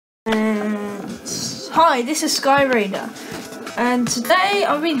And hi, this is Sky Raider, and today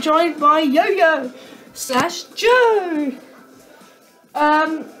I'm being joined by Yo-Yo / Joe.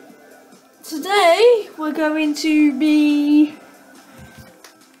 Today we're going to be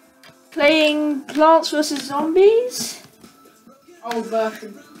playing Plants vs Zombies. Old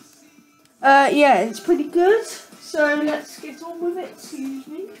version. Yeah, it's pretty good. So let's get on with it. Excuse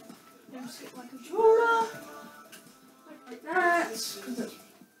me. Let's get my controller like that. Because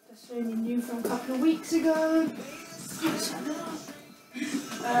that's only new from a couple of weeks ago.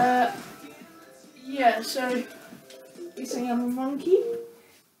 Yeah. So guessing I'm a monkey.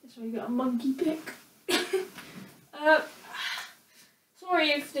 That's why you got a monkey pick. Sorry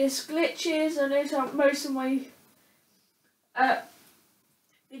if this glitches. I know most of my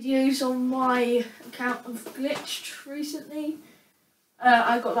videos on my account have glitched recently.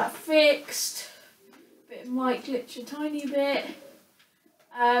 I got that fixed. But it might glitch a tiny bit.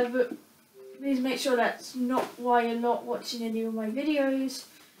 But please make sure that's not why you're not watching any of my videos.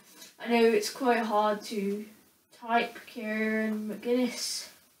 I know it's quite hard to type Kieran McGuinness,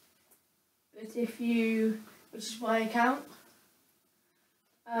 but which is my account.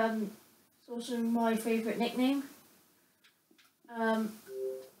 It's also my favourite nickname.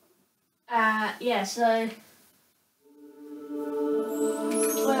 Yeah, so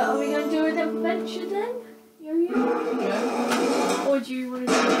well, are we going to do an adventure then, Yo-Yo? Yeah. Or do you want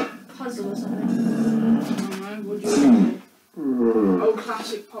to do a puzzle or something? I don't know, what do you do? Old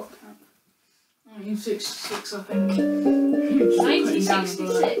classic pop cap. 1966, I think.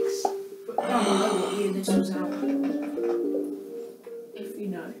 1966? But I don't know what year this was out. If you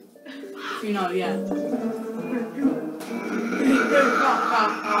know. If you know, yeah.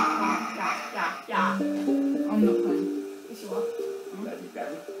 I'm not playing. Yes, you are.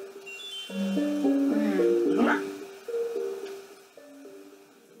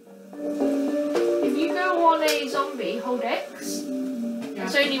 If you go on a zombie, hold X. Yeah.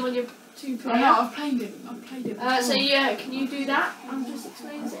 It's only when you're two player. I know, I've played it. Before. So yeah, can you do that? I'm just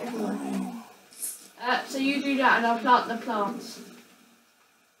explaining to everyone. So you do that and I'll plant the plants.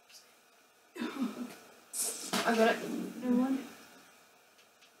 I got it. No one.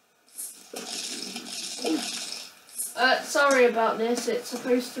 Sorry about this. It's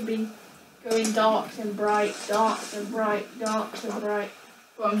supposed to be going dark and bright, dark and bright, dark and bright.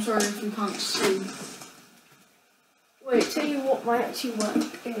 But I'm sorry if you can't see. Wait, tell you what my actual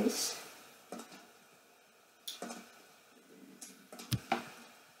work is.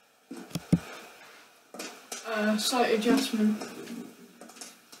 Slight adjustment.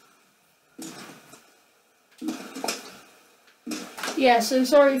 Yeah, so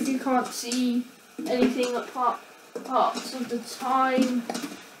sorry if you can't see anything at parts of the time.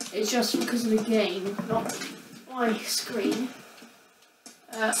 It's just because of the game, not my screen.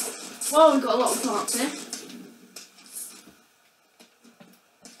 Well, we've got a lot of plants here.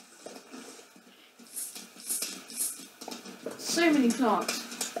 So many plants.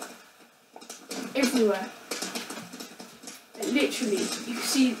 Everywhere. Literally, you can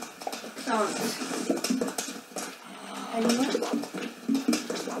see plants. Anywhere.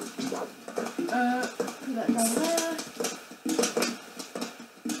 Put that down there.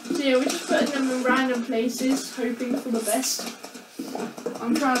 So yeah, we're just putting them in random places, hoping for the best.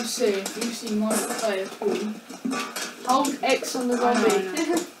 I'm trying to see if you see my play at all. Hold X on the zombie. I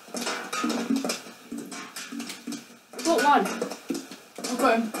know. Got one. I've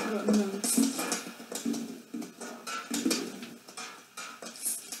got him.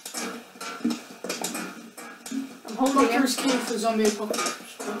 I'm holding him. Doctor's key for zombie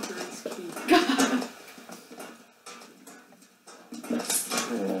apocalypse. Doctor's key.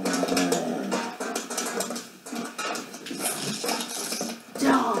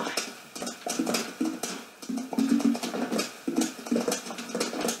 Die.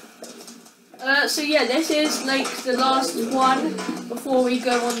 So yeah, this is like the last one before we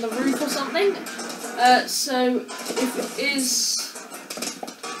go on the roof or something. So if it is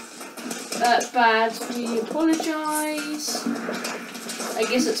bad, we apologise. I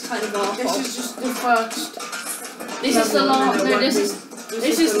guess it's kind of our fault. This is just the first. This is the last. No, this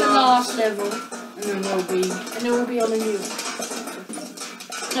is the last level. And then we'll be on a new.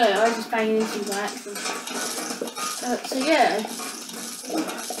 No, I was just banging into by accident. So yeah.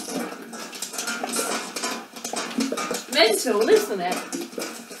 Mental, isn't it?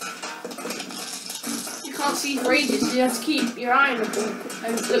 You can't see for ages, so you have to keep your eye looking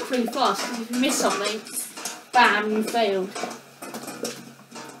and look really fast, because if you miss something, bam, you failed.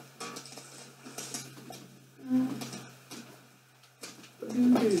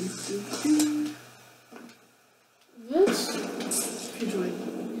 This?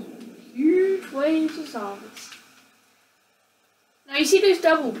 waves of zombies. Now you see those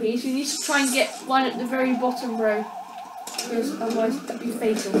double P's, you need to try and get one at the very bottom row, because otherwise it could be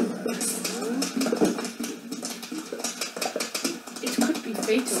fatal. It could be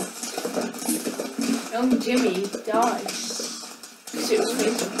fatal. Young Jimmy died because it was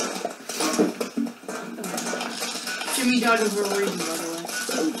fatal. Jimmy died of a reason, by the way.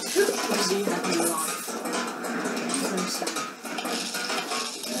 Because he had no life. So sad.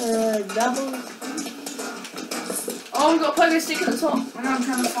 Double. Oh, we got a pogo stick at the top. I know, I'm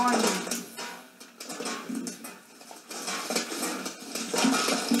trying to find him.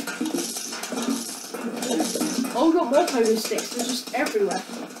 Oh, we got more pogo sticks. They're just everywhere.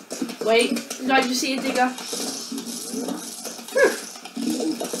 Wait, did I just see a digger?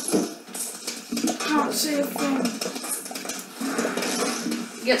 Can't see a thing.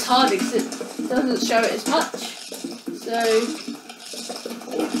 It gets harder because it doesn't show it as much. So.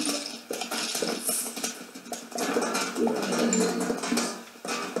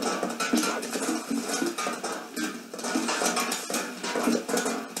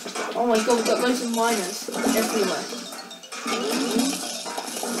 Oh my god, we've got loads of miners everywhere.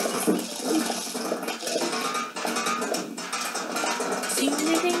 Ding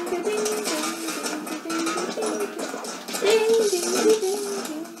ding ding ding ding ding ding ding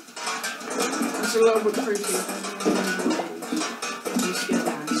ding. It's a little bit creepy.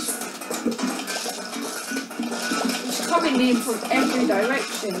 It's coming in from every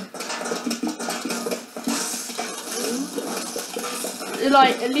direction.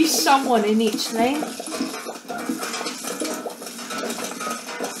 Like at least someone in each lane.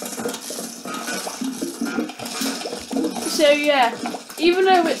 So yeah, even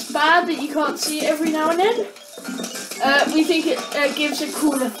though it's bad that you can't see it every now and then, we think it gives a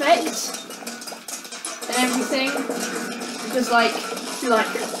cool effect and everything. Because like, you're like,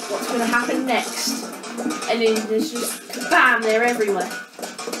 what's gonna happen next? And then there's just bam, they're everywhere.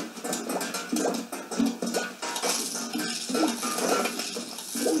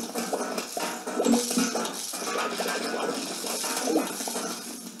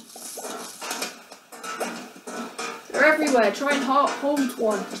 Everywhere. Try and hold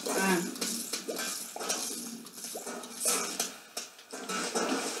one.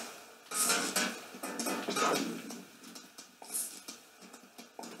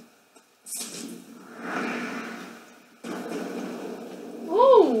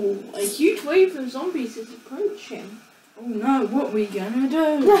 Oh, a huge wave of zombies is approaching. Oh no, what are we gonna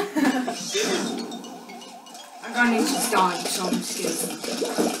do? I'm gonna need to die so I'm scared.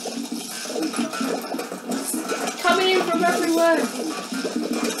 Coming in from everywhere.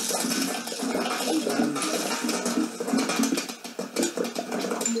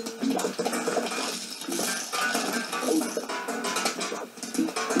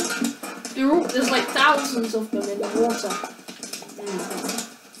 There's like thousands of them in the water.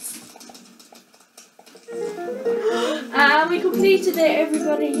 And we completed it,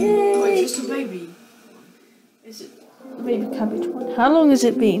 everybody. Yay! Wait, is this a baby? Is it a baby cabbage one? How long has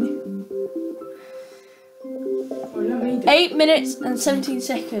it been? 8 minutes and 17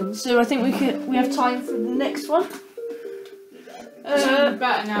 seconds. So I think we have time for the next one.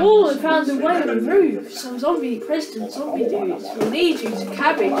 Oh, I found a way on the roof. Some zombie dudes will lead you to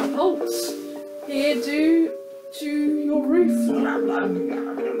cabbage bolts. Here to your roof.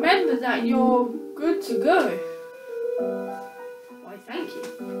 Remember that you're good to go. Why, thank you.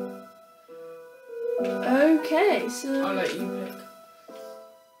 Okay, so I'll let you pick.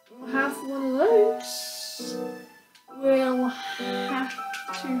 we'll have one of those. We'll have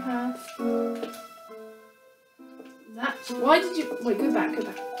to have that. Why did you wait? Go back.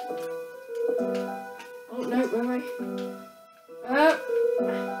 Oh no, wait.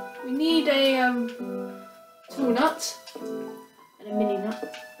 We need a tool nut and a mini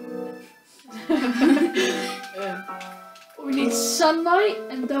nut. Yeah. We need sunlight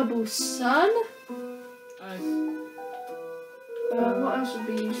and double sun. What else would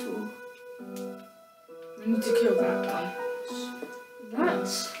be useful? We need to kill that guy. That.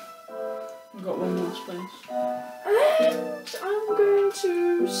 We've got one more space. And I'm going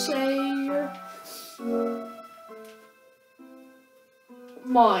to say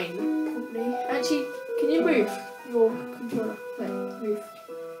mine, probably. Actually, can you move your controller? No, move.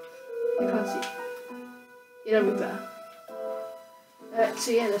 I can't see. Yeah, that'll be better.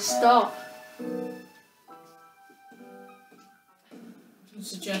 So yeah, the star.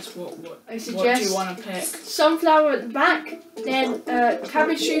 Suggest what do you want to pick? Sunflower at the back, then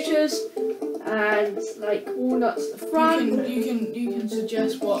cabbage shooters, and like walnuts at the front. You can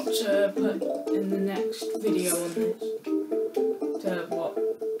suggest what to put in the next video on this. To what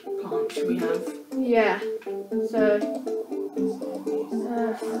plant we have. Yeah. So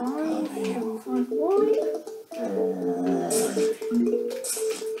 5 wide.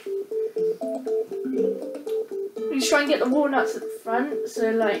 We just try and get the walnuts at the front,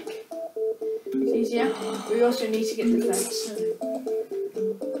 so like it's easier. We also need to get the fence.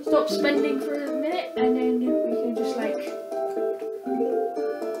 So stop spending for a minute, and then we can just like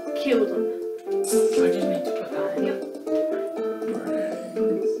kill them. I just need to put that in. Yep.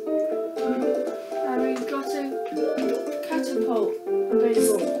 And we've got a catapult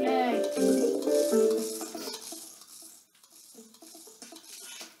available. Yay!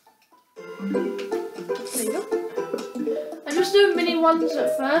 There you go. I'm just doing mini ones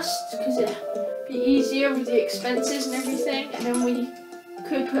at first because it'd be easier with the expenses and everything, and then we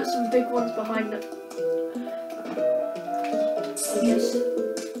could put some big ones behind them. I guess.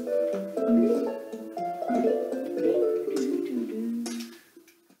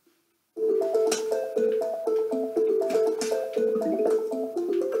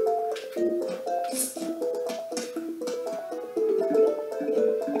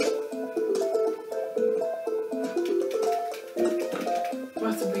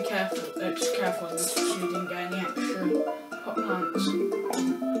 We have to be extra careful on this so you didn't get any extra pot plants.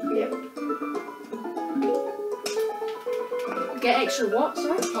 Yep. Get extra what,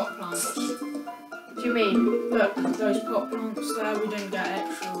 sorry? Pot plants. What do you mean? Look, those pot plants there, we didn't get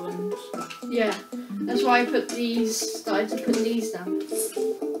extra ones. Yeah, that's why I started to put these down.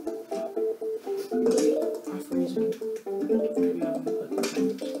 I freeze them. We haven't put them in.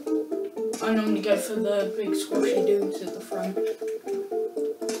 I normally go for the big squashy dudes at the front.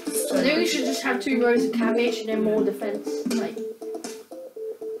 So I think we should just have 2 rows of cabbage and then more defense. Like.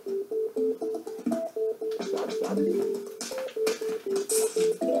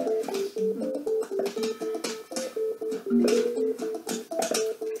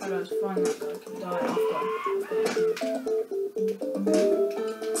 I gotta find that guy can die.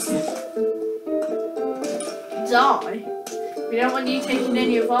 Die? We don't want you taking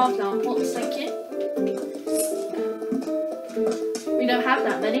any of our plant pots, thank you. We don't have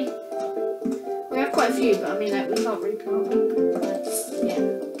that many. We have quite a few, but I mean, like, we can't replant them. But, yeah.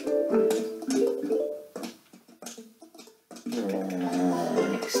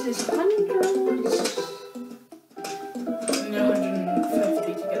 Next is hundreds. We need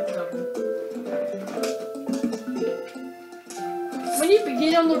 150 to get the double. When you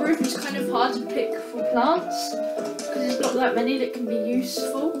begin on the roof, it's kind of hard to pick for plants because there's not that many that can be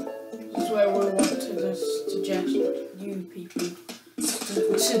useful. This is where we want to suggest you people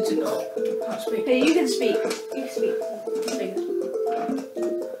can't speak. Hey, you can speak. You can speak. Speak.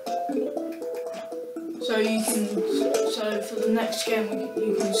 So you can. So for the next game,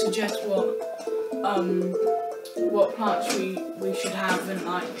 you can suggest what plants we should have and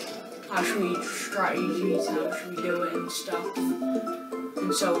like how should we strategies, how should we do it and stuff,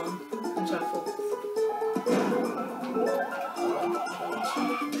 and so on and so forth.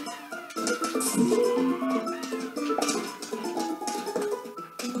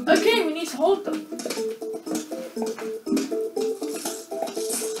 Okay, we need to hold them.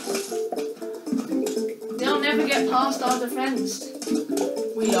 They'll never get past our defense.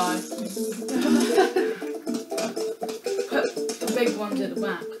 We lie. Put the big ones at the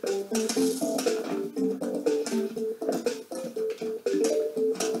back.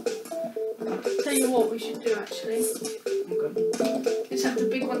 Tell you what we should do actually. Okay. Is have the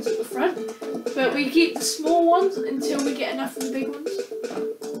big ones at the front, but we keep the small ones until we get enough of the big ones.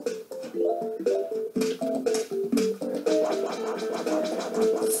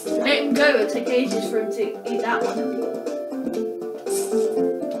 Let him go, it'll take ages for him to eat that one.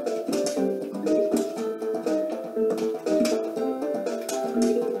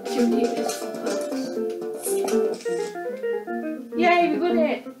 She'll keep this for us. Yay, we got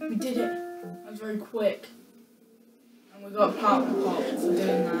it! We did it. That was very quick. And we got a pop for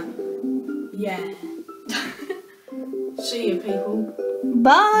doing that. Yeah. See you people.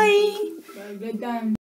 Bye! Very good time.